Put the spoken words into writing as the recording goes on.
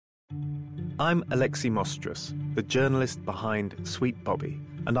I'm Alexi Mostrous, the journalist behind Sweet Bobby,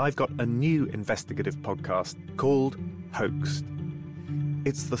 and I've got a new investigative podcast called Hoaxed.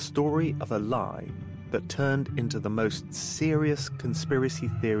 It's the story of a lie that turned into the most serious conspiracy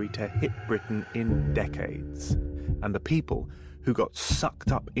theory to hit Britain in decades, and the people who got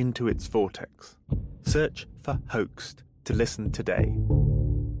sucked up into its vortex. Search for Hoaxed to listen today.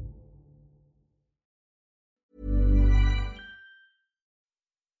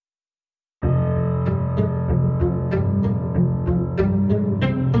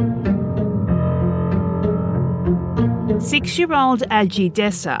 Six-year-old Adji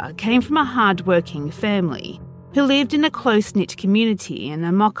Desir came from a hard-working family who lived in a close-knit community in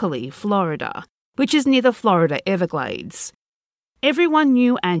Immokalee, Florida, which is near the Florida Everglades. Everyone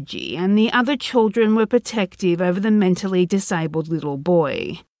knew Adji, and the other children were protective over the mentally disabled little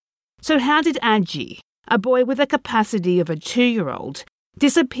boy. So how did Adji, a boy with the capacity of a 2-year-old,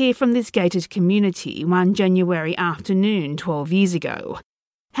 disappear from this gated community one January afternoon 12 years ago?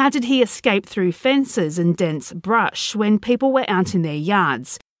 How did he escape through fences and dense brush when people were out in their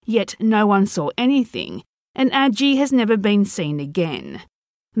yards, yet no one saw anything, and Adji has never been seen again?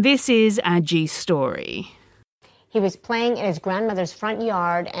 This is Adji's story. He was playing in his grandmother's front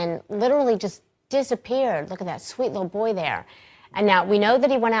yard and literally just disappeared. Look at that sweet little boy there. And now we know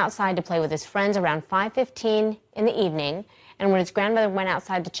that he went outside to play with his friends around 5:15 in the evening, and when his grandmother went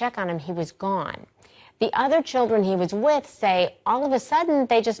outside to check on him, he was gone. The other children he was with say all of a sudden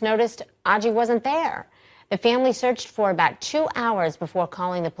they just noticed Adji wasn't there. The family searched for about 2 hours before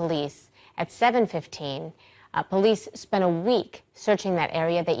calling the police. At 7:15, police spent a week searching that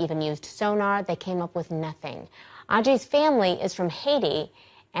area. They even used sonar. They came up with nothing. Adji's family is from Haiti,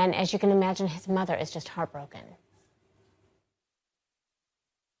 and as you can imagine, his mother is just heartbroken.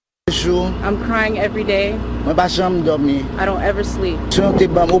 I'm crying every day. I don't ever sleep.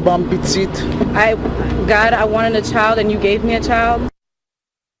 God, I wanted a child and you gave me a child.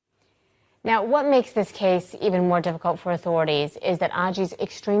 Now, what makes this case even more difficult for authorities is that Adji's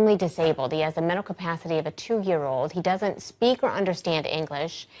extremely disabled. He has the mental capacity of a 2-year-old. He doesn't speak or understand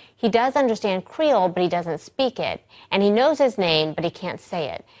English. He does understand Creole, but he doesn't speak it. And he knows his name, but he can't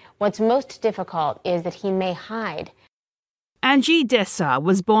say it. What's most difficult is that he may hide. Adji Desir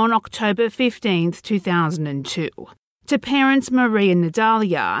was born October 15, 2002, to parents Marie and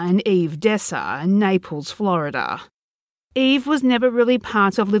Natalia and Eve Desir in Naples, Florida. Eve was never really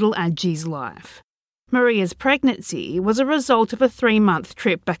part of little Adji's life. Maria's pregnancy was a result of a 3-month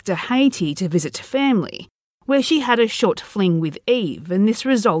trip back to Haiti to visit family, where she had a short fling with Eve, and this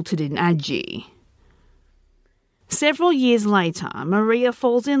resulted in Adji. Several years later, Maria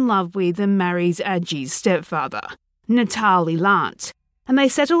falls in love with and marries Adji's stepfather, Natali Lant, and they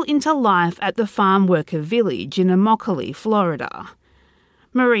settle into life at the farm worker village in Immokalee, Florida.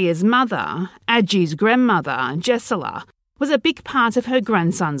 Maria's mother, Adji's grandmother, Jessela, was a big part of her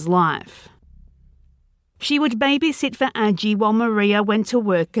grandson's life. She would babysit for Adji while Maria went to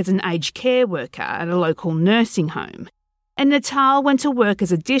work as an aged care worker at a local nursing home, and Natal went to work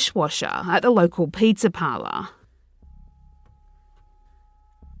as a dishwasher at the local pizza parlour.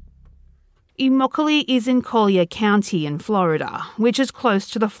 Immokalee is in Collier County in Florida, which is close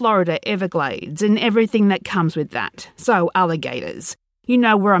to the Florida Everglades and everything that comes with that, so alligators. You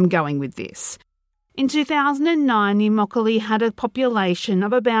know where I'm going with this. In 2009, Immokalee had a population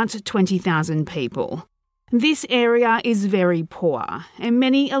of about 20,000 people. This area is very poor, and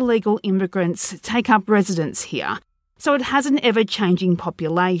many illegal immigrants take up residence here, so it has an ever-changing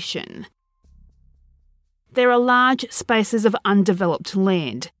population. There are large spaces of undeveloped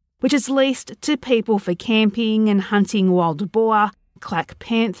land, which is leased to people for camping and hunting wild boar, black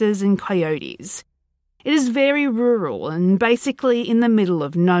panthers and coyotes. It is very rural and basically in the middle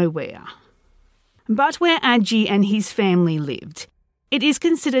of nowhere. But where Adji and his family lived, it is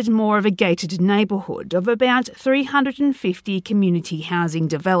considered more of a gated neighbourhood of about 350 community housing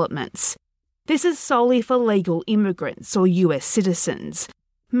developments. This is solely for legal immigrants or US citizens,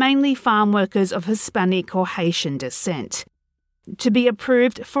 mainly farm workers of Hispanic or Haitian descent. To be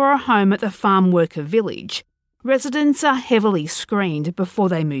approved for a home at the farm worker village, residents are heavily screened before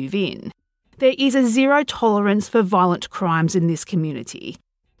they move in. There is a zero tolerance for violent crimes in this community.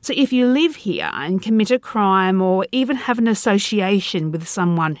 So if you live here and commit a crime or even have an association with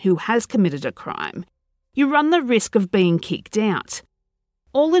someone who has committed a crime, you run the risk of being kicked out.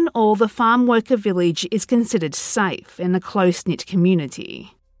 All in all, the farm worker village is considered safe and a close-knit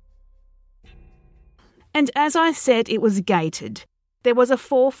community. And as I said, it was gated. There was a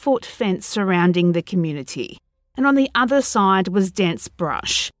 4-foot fence surrounding the community, and on the other side was dense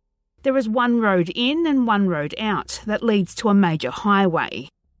brush. There is one road in and one road out that leads to a major highway.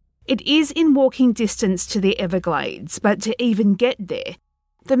 It is in walking distance to the Everglades, but to even get there,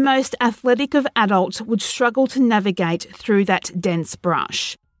 the most athletic of adults would struggle to navigate through that dense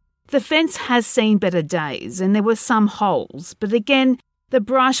brush. The fence has seen better days, and there were some holes, but again, the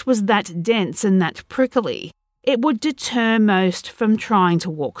brush was that dense and that prickly, it would deter most from trying to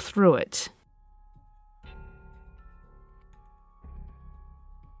walk through it.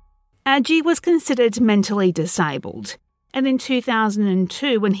 Adji was considered mentally disabled, and in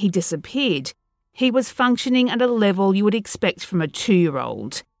 2002, when he disappeared, he was functioning at a level you would expect from a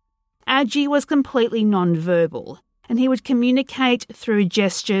 2-year-old. Adji was completely non-verbal, and he would communicate through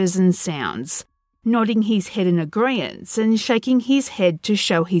gestures and sounds, nodding his head in agreement and shaking his head to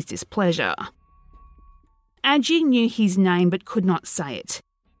show his displeasure. Adji knew his name but could not say it.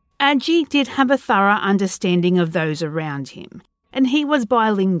 Adji did have a thorough understanding of those around him, and he was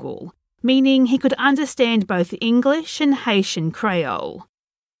bilingual, meaning he could understand both English and Haitian Creole.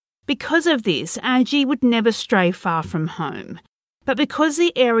 Because of this, Adji would never stray far from home. But because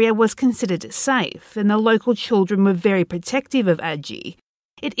the area was considered safe and the local children were very protective of Adji,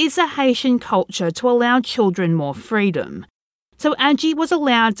 it is a Haitian culture to allow children more freedom. So Adji was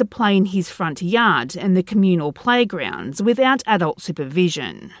allowed to play in his front yard and the communal playgrounds without adult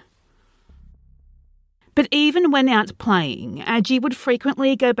supervision. But even when out playing, Adji would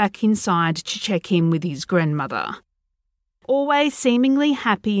frequently go back inside to check in with his grandmother, always seemingly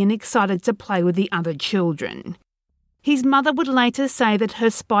happy and excited to play with the other children. His mother would later say that her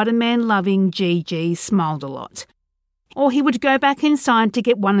Spider-Man-loving Gigi smiled a lot. Or he would go back inside to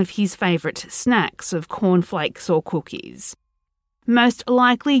get one of his favourite snacks of cornflakes or cookies. Most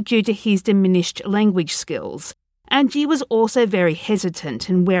likely due to his diminished language skills, Adji was also very hesitant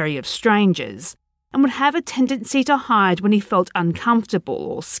and wary of strangers, and would have a tendency to hide when he felt uncomfortable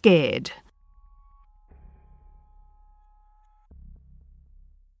or scared.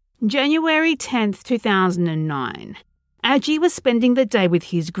 January 10th, 2009. Adji was spending the day with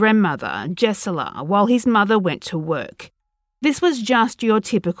his grandmother, Jessela, while his mother went to work. This was just your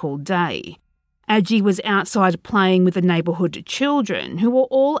typical day. Adji was outside playing with the neighbourhood children, who were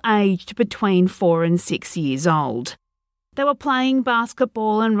all aged between 4 and 6 years old. They were playing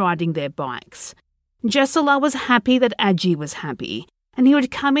basketball and riding their bikes. Jessela was happy that Adji was happy, and he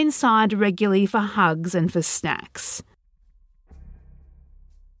would come inside regularly for hugs and for snacks.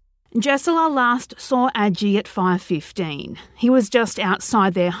 Jessela last saw Adji at 5:15. He was just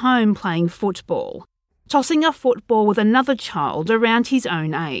outside their home playing football, tossing a football with another child around his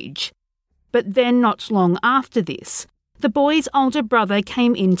own age. But then not long after this, the boy's older brother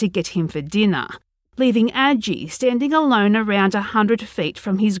came in to get him for dinner, leaving Adji standing alone around 100 feet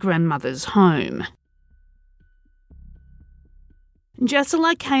from his grandmother's home.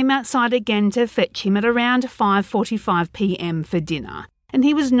 Jessela came outside again to fetch him at around 5:45 p.m. for dinner, and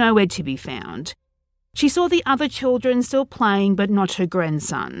he was nowhere to be found. She saw the other children still playing, but not her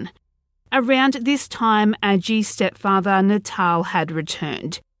grandson. Around this time, Adji's stepfather, Natal, had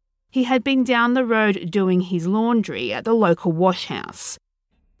returned. He had been down the road doing his laundry at the local wash house.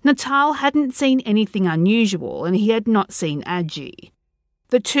 Natal hadn't seen anything unusual, and he had not seen Adji.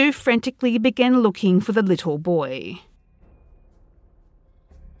 The two frantically began looking for the little boy.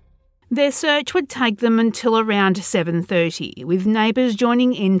 Their search would take them until around 7:30, with neighbours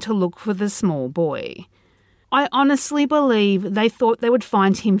joining in to look for the small boy. I honestly believe they thought they would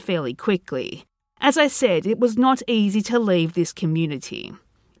find him fairly quickly. As I said, it was not easy to leave this community.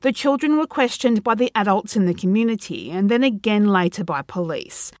 The children were questioned by the adults in the community and then again later by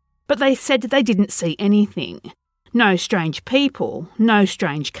police, but they said they didn't see anything. No strange people, no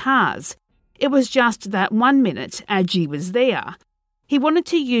strange cars. It was just that 1 minute Adji was there. He wanted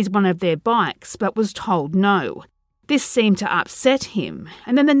to use one of their bikes but was told no. This seemed to upset him,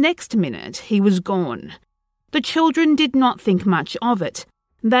 and then the next minute he was gone. The children did not think much of it.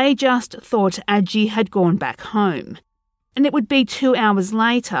 They just thought Adji had gone back home. And it would be 2 hours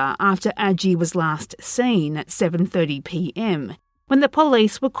later, after Adji was last seen at 7:30 p.m, when the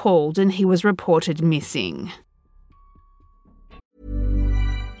police were called and he was reported missing.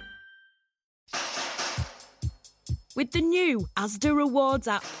 With the new Asda Rewards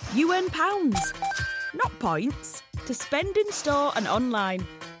app, you earn pounds, not points, to spend in store and online.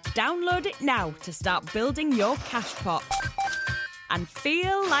 Download it now to start building your cash pot and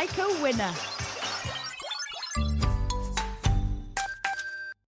feel like a winner.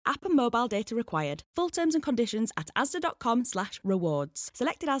 App and mobile data required. Full terms and conditions at asda.com/rewards.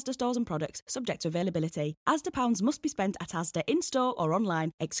 Selected Asda stores and products subject to availability. Asda pounds must be spent at Asda in-store or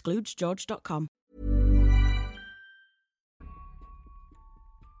online. Excludes George.com.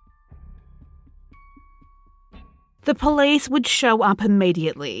 The police would show up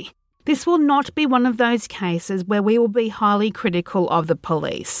immediately. This will not be one of those cases where we will be highly critical of the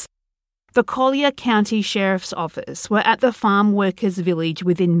police. The Collier County Sheriff's Office were at the farm workers' village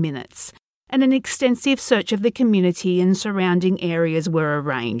within minutes, and an extensive search of the community and surrounding areas were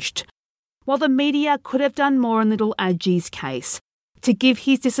arranged. While the media could have done more in little Adji's case, to give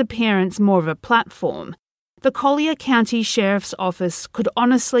his disappearance more of a platform, the Collier County Sheriff's Office could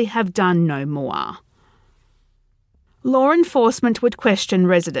honestly have done no more. Law enforcement would question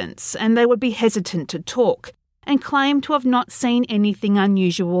residents, and they would be hesitant to talk, and claim to have not seen anything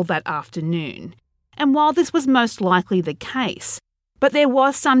unusual that afternoon. And while this was most likely the case, but there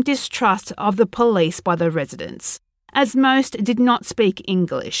was some distrust of the police by the residents, as most did not speak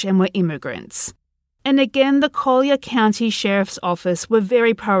English and were immigrants. And again, the Collier County Sheriff's Office were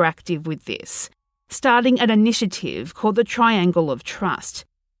very proactive with this, starting an initiative called the Triangle of Trust,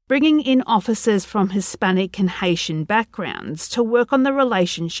 bringing in officers from Hispanic and Haitian backgrounds to work on the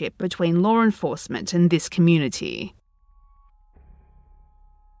relationship between law enforcement and this community.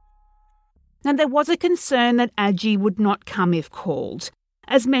 Now, there was a concern that Adji would not come if called.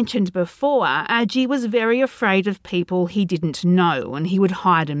 As mentioned before, Adji was very afraid of people he didn't know, and he would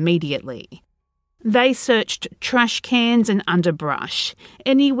hide immediately. They searched trash cans and underbrush,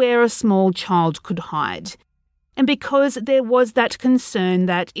 anywhere a small child could hide. And because there was that concern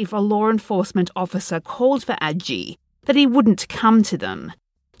that if a law enforcement officer called for Adji, that he wouldn't come to them.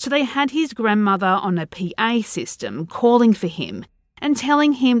 So they had his grandmother on a PA system calling for him and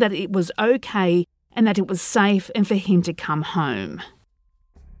telling him that it was okay and that it was safe and for him to come home.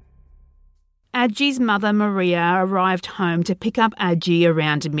 Adji's mother, Maria, arrived home to pick up Adji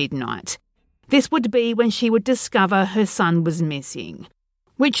around midnight. This would be when she would discover her son was missing,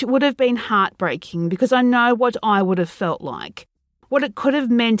 which would have been heartbreaking because I know what I would have felt like, what it could have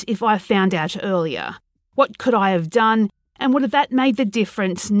meant if I found out earlier, what could I have done, and would have that made the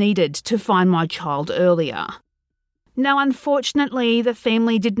difference needed to find my child earlier. Now, unfortunately, the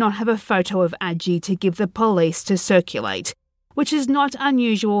family did not have a photo of Adji to give the police to circulate, which is not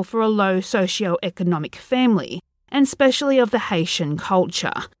unusual for a low socio-economic family, and especially of the Haitian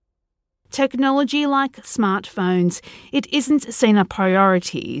culture. Technology like smartphones, it isn't seen a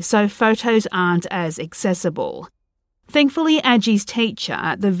priority, so photos aren't as accessible. Thankfully, Adji's teacher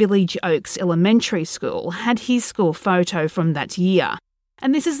at the Village Oaks Elementary School had his school photo from that year,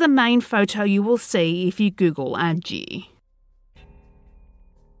 and this is the main photo you will see if you Google Adji.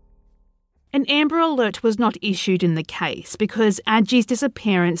 An Amber Alert was not issued in the case because Adji's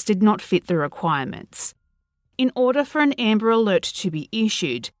disappearance did not fit the requirements. In order for an Amber Alert to be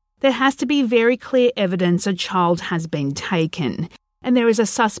issued, there has to be very clear evidence a child has been taken, and there is a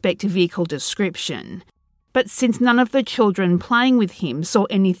suspect vehicle description. But since none of the children playing with him saw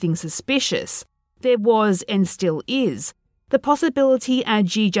anything suspicious, there was, and still is, the possibility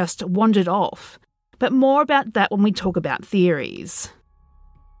Adji just wandered off. But more about that when we talk about theories.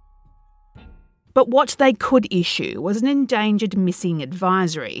 But what they could issue was an endangered missing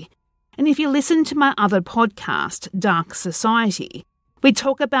advisory. And if you listen to my other podcast, Dark Society, we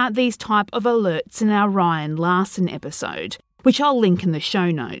talk about these type of alerts in our Ryan Larson episode, which I'll link in the show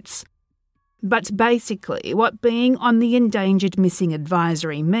notes. But basically, what being on the Endangered Missing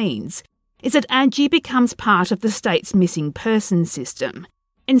Advisory means is that Adji becomes part of the state's missing persons system,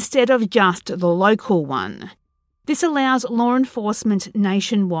 instead of just the local one. This allows law enforcement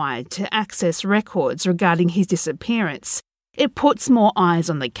nationwide to access records regarding his disappearance. It puts more eyes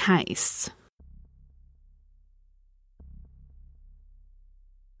on the case.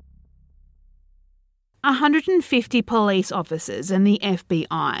 "150 police officers and the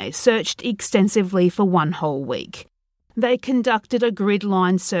FBI searched extensively for one whole week. They conducted a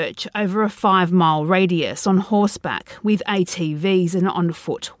grid-line search over a 5-mile radius on horseback with ATVs and on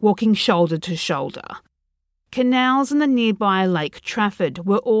foot, walking shoulder to shoulder. Canals in the nearby Lake Trafford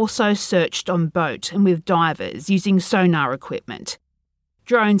were also searched on boat and with divers using sonar equipment.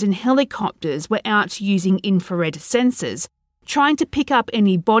 Drones and helicopters were out using infrared sensors, trying to pick up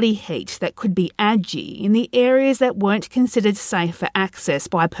any body heat that could be Adji in the areas that weren't considered safe for access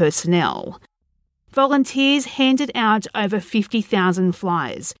by personnel. Volunteers handed out over 50,000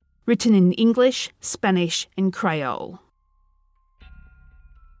 flyers, written in English, Spanish and Creole.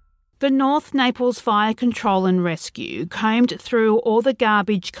 The North Naples Fire Control and Rescue combed through all the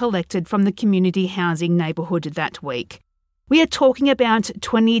garbage collected from the community housing neighbourhood that week. We are talking about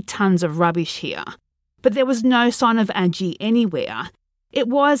 20 tonnes of rubbish here. But there was no sign of Adji anywhere. It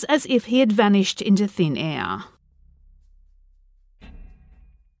was as if he had vanished into thin air.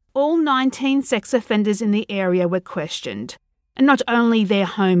 All 19 sex offenders in the area were questioned, and not only their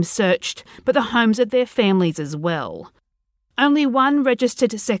homes searched, but the homes of their families as well. Only one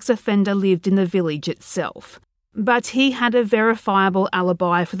registered sex offender lived in the village itself, but he had a verifiable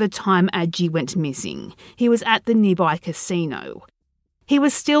alibi for the time Adji went missing. He was at the nearby casino. He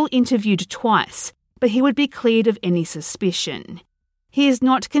was still interviewed twice, but he would be cleared of any suspicion. He is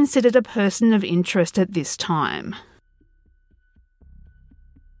not considered a person of interest at this time.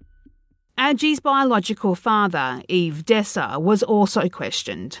 Adji's biological father, Adji Desir, was also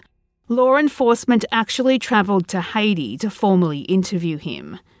questioned. Law enforcement actually travelled to Haiti to formally interview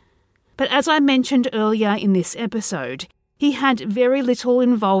him. But as I mentioned earlier in this episode, he had very little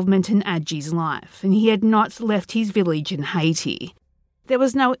involvement in Adji's life, and he had not left his village in Haiti. There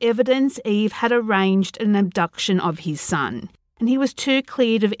was no evidence Eve had arranged an abduction of his son, and he was too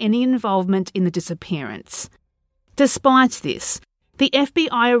cleared of any involvement in the disappearance. Despite this, the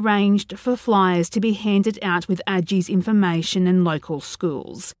FBI arranged for flyers to be handed out with Adji's information in local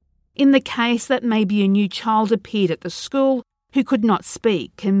schools, in the case that maybe a new child appeared at the school who could not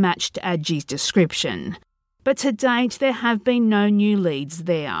speak and matched Adji's description. But to date, there have been no new leads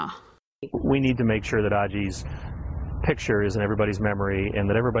there. We need to make sure that Adji's picture is in everybody's memory and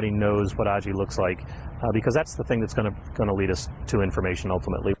that everybody knows what Adji looks like, because that's the thing that's going to lead us to information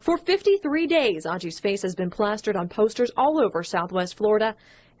ultimately. For 53 days, Adji's face has been plastered on posters all over Southwest Florida,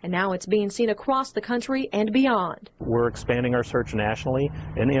 and now it's being seen across the country and beyond. We're expanding our search nationally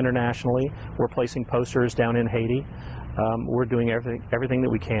and internationally. We're placing posters down in Haiti. We're doing everything that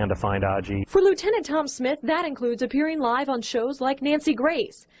we can to find Adji. For Lieutenant Tom Smith, that includes appearing live on shows like Nancy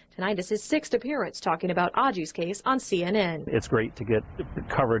Grace. Tonight is his 6th appearance talking about Adji's case on CNN. It's great to get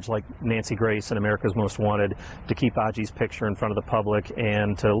coverage like Nancy Grace and America's Most Wanted to keep Adji's picture in front of the public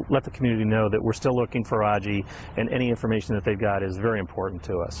and to let the community know that we're still looking for Adji, and any information that they've got is very important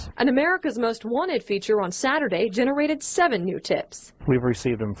to us. An America's Most Wanted feature on Saturday generated 7 new tips. We've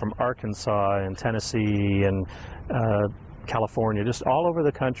received them from Arkansas and Tennessee and California, just all over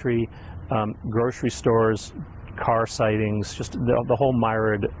the country, grocery stores, car sightings, just the whole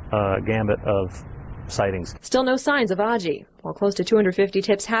myriad gambit of sightings. Still no signs of Adji. While close to 250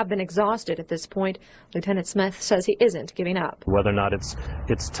 tips have been exhausted at this point, Lieutenant Smith says he isn't giving up. Whether or not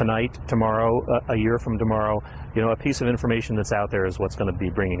it's tonight, tomorrow, a year from tomorrow, a piece of information that's out there is what's going to be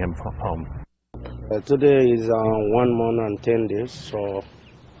bringing him home. Today is 1 month and 10 days, so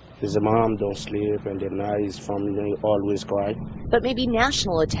his mom don't sleep, and then his family always cry. But maybe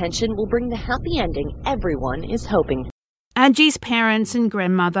national attention will bring the happy ending everyone is hoping. Adji's parents and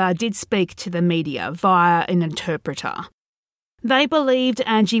grandmother did speak to the media via an interpreter. They believed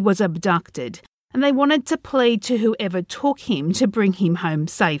Adji was abducted, and they wanted to plead to whoever took him to bring him home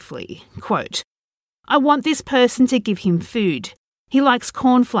safely. Quote, "I want this person to give him food. He likes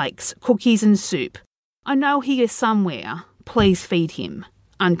cornflakes, cookies and soup. I know he is somewhere. Please feed him."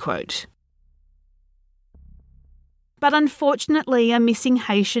 Unquote. But unfortunately, a missing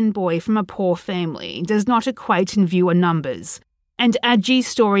Haitian boy from a poor family does not equate in viewer numbers, and Adji's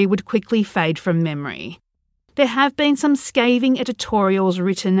story would quickly fade from memory. There have been some scathing editorials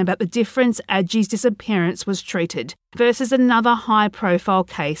written about the difference Adji's disappearance was treated versus another high-profile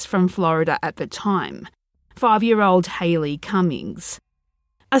case from Florida at the time, 5-year-old Haley Cummings.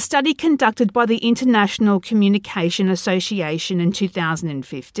 A study conducted by the International Communication Association in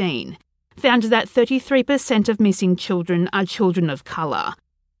 2015 found that 33% of missing children are children of colour,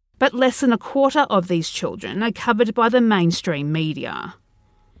 but less than a quarter of these children are covered by the mainstream media.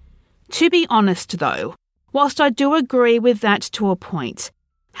 To be honest though, whilst I do agree with that to a point,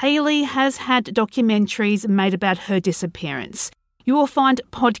 Haley has had documentaries made about her disappearance. You will find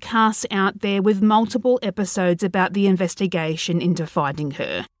podcasts out there with multiple episodes about the investigation into finding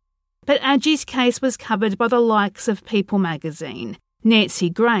her. But Adji's case was covered by the likes of People magazine,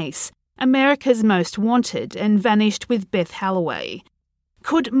 Nancy Grace, America's Most Wanted, and Vanished with Beth Halloway.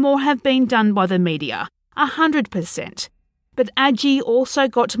 Could more have been done by the media? 100%. But Adji also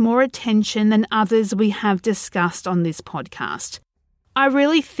got more attention than others we have discussed on this podcast. I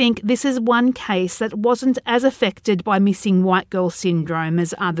really think this is one case that wasn't as affected by missing white girl syndrome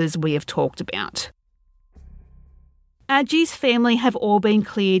as others we have talked about. Adji's family have all been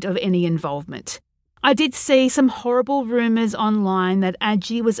cleared of any involvement. I did see some horrible rumours online that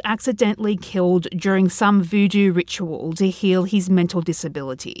Adji was accidentally killed during some voodoo ritual to heal his mental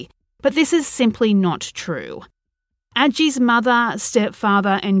disability, but this is simply not true. Adji's mother,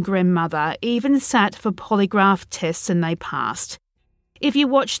 stepfather and grandmother even sat for polygraph tests and they passed. If you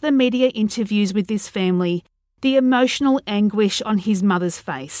watch the media interviews with this family, the emotional anguish on his mother's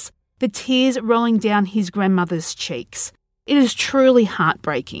face, the tears rolling down his grandmother's cheeks, it is truly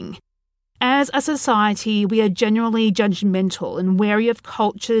heartbreaking. As a society, we are generally judgmental and wary of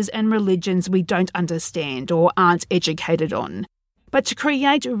cultures and religions we don't understand or aren't educated on. But to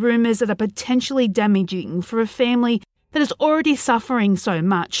create rumours that are potentially damaging for a family that is already suffering so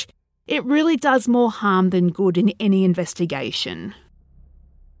much, it really does more harm than good in any investigation.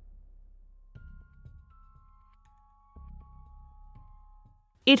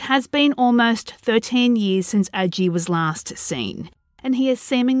 It has been almost 13 years since Adji was last seen, and he has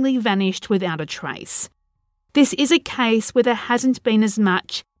seemingly vanished without a trace. This is a case where there hasn't been as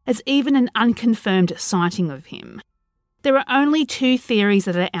much as even an unconfirmed sighting of him. There are only two theories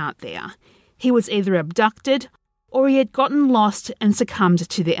that are out there. He was either abducted or he had gotten lost and succumbed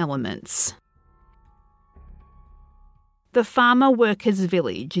to the elements. The farmer workers'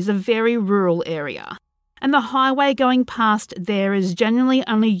 village is a very rural area, and the highway going past there is generally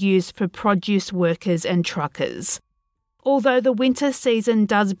only used for produce workers and truckers, although the winter season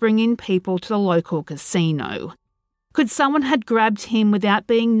does bring in people to the local casino. Could someone have grabbed him without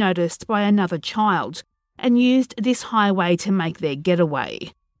being noticed by another child and used this highway to make their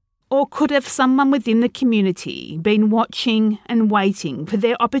getaway? Or could have someone within the community been watching and waiting for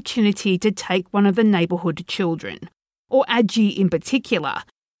their opportunity to take one of the neighbourhood children, or Adji in particular,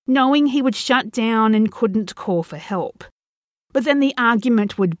 knowing he would shut down and couldn't call for help? But then the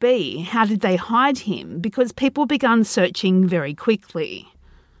argument would be, how did they hide him? Because people began searching very quickly.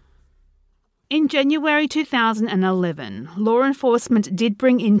 In January 2011, law enforcement did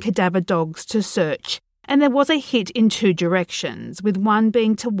bring in cadaver dogs to search, and there was a hit in two directions, with one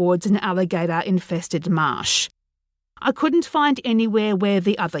being towards an alligator-infested marsh. I couldn't find anywhere where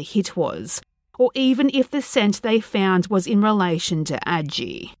the other hit was, or even if the scent they found was in relation to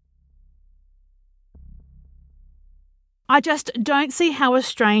Adji. I just don't see how a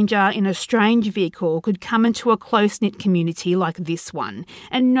stranger in a strange vehicle could come into a close-knit community like this one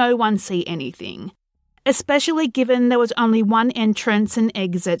and no one see anything, especially given there was only one entrance and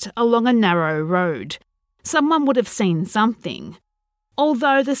exit along a narrow road. Someone would have seen something.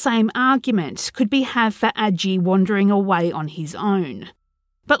 Although the same argument could be had for Adji wandering away on his own.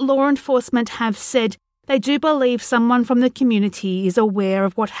 But law enforcement have said they do believe someone from the community is aware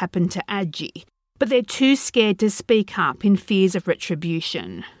of what happened to Adji, but they're too scared to speak up in fears of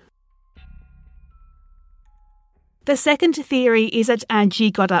retribution. The second theory is that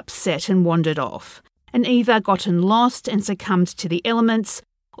Adji got upset and wandered off, and either gotten lost and succumbed to the elements,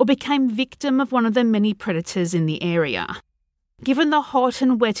 or became victim of one of the many predators in the area. Given the hot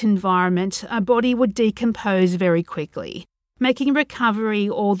and wet environment, a body would decompose very quickly, making recovery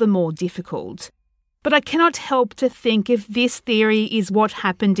all the more difficult. But I cannot help to think if this theory is what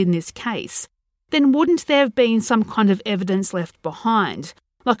happened in this case, then wouldn't there have been some kind of evidence left behind,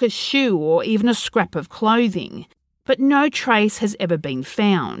 like a shoe or even a scrap of clothing? But no trace has ever been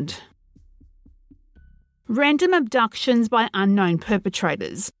found. Random abductions by unknown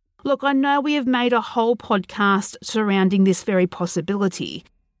perpetrators. Look, I know we have made a whole podcast surrounding this very possibility,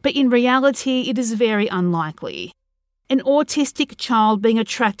 but in reality it is very unlikely. An autistic child being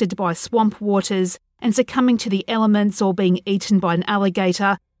attracted by swamp waters and succumbing to the elements or being eaten by an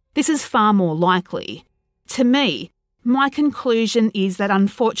alligator, this is far more likely. To me, my conclusion is that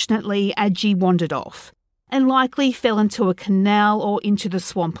unfortunately Adji wandered off and likely fell into a canal or into the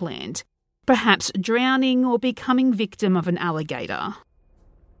swampland, perhaps drowning or becoming victim of an alligator.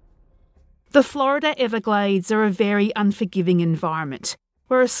 The Florida Everglades are a very unforgiving environment,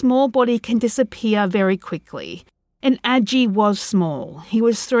 where a small body can disappear very quickly. And Adji was small. He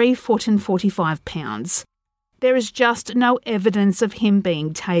was 3 foot and 45 pounds. There is just no evidence of him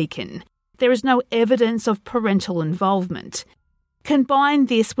being taken. There is no evidence of parental involvement. Combine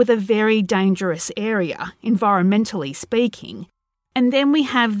this with a very dangerous area, environmentally speaking, and then we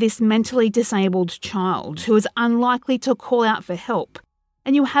have this mentally disabled child who is unlikely to call out for help,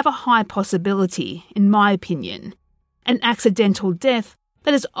 and you have a high possibility, in my opinion, an accidental death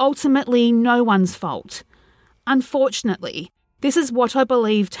that is ultimately no one's fault. Unfortunately, this is what I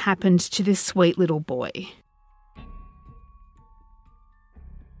believed happened to this sweet little boy.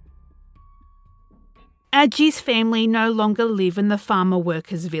 Adji's family no longer live in the farmer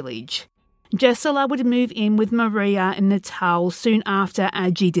workers' village. Jessela would move in with Maria and Natal soon after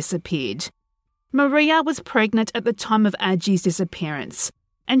Adji disappeared. Maria was pregnant at the time of Adji's disappearance,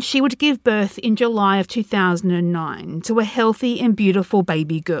 and she would give birth in July of 2009 to a healthy and beautiful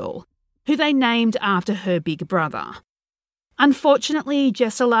baby girl, who they named after her big brother. Unfortunately,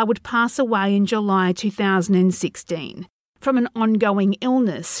 Jessela would pass away in July 2016 from an ongoing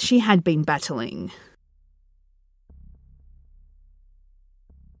illness she had been battling.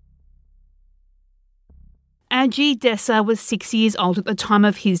 Adji Desir was 6 years old at the time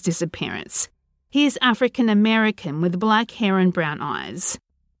of his disappearance. He is African American with black hair and brown eyes.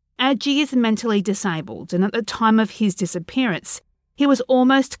 Adji is mentally disabled, and at the time of his disappearance, he was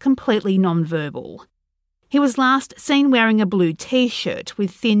almost completely non-verbal. He was last seen wearing a blue t-shirt with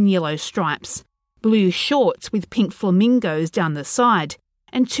thin yellow stripes, blue shorts with pink flamingos down the side,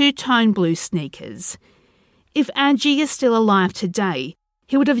 and two-tone blue sneakers. If Adji is still alive today,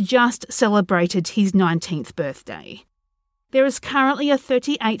 he would have just celebrated his 19th birthday. There is currently a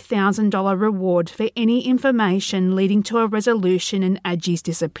 $38,000 reward for any information leading to a resolution in Adji's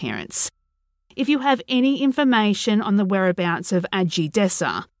disappearance. If you have any information on the whereabouts of Adji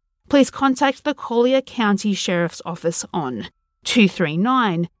Desir, please contact the Collier County Sheriff's Office on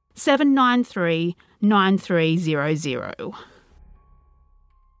 239 793 9300.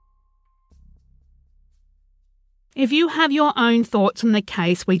 If you have your own thoughts on the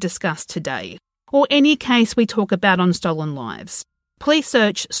case we discussed today, or any case we talk about on Stolen Lives, please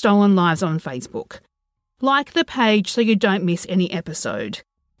search Stolen Lives on Facebook. Like the page so you don't miss any episode,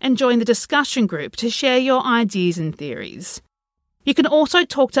 and join the discussion group to share your ideas and theories. You can also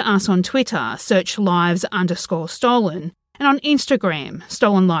talk to us on Twitter, search lives_stolen, and on Instagram,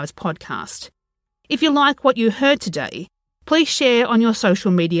 Stolen Lives Podcast. If you like what you heard today, please share on your social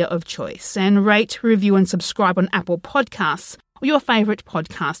media of choice and rate, review and subscribe on Apple Podcasts or your favourite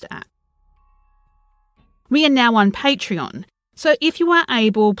podcast app. We are now on Patreon, so if you are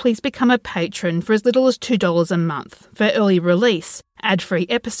able, please become a patron for as little as $2 a month for early release, ad-free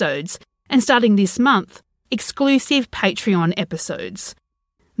episodes, and starting this month, exclusive Patreon episodes.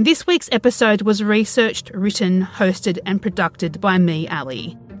 This week's episode was researched, written, hosted and produced by me,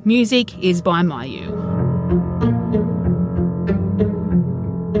 Ali. Music is by Mayu.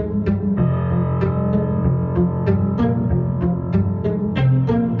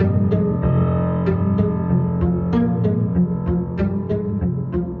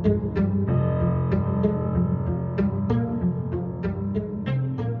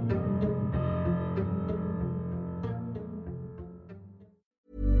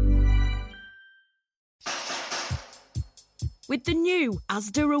 With the new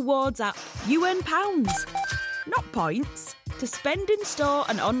Asda Rewards app, you earn pounds, not points, to spend in store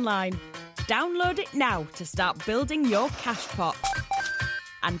and online. Download it now to start building your cash pot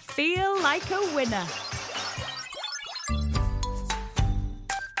and feel like a winner.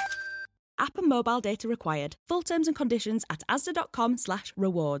 App and mobile data required. Full terms and conditions at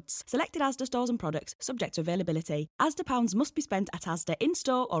asda.com/rewards. Selected Asda stores and products subject to availability. Asda pounds must be spent at Asda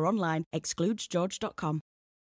in-store or online. Excludes George.com.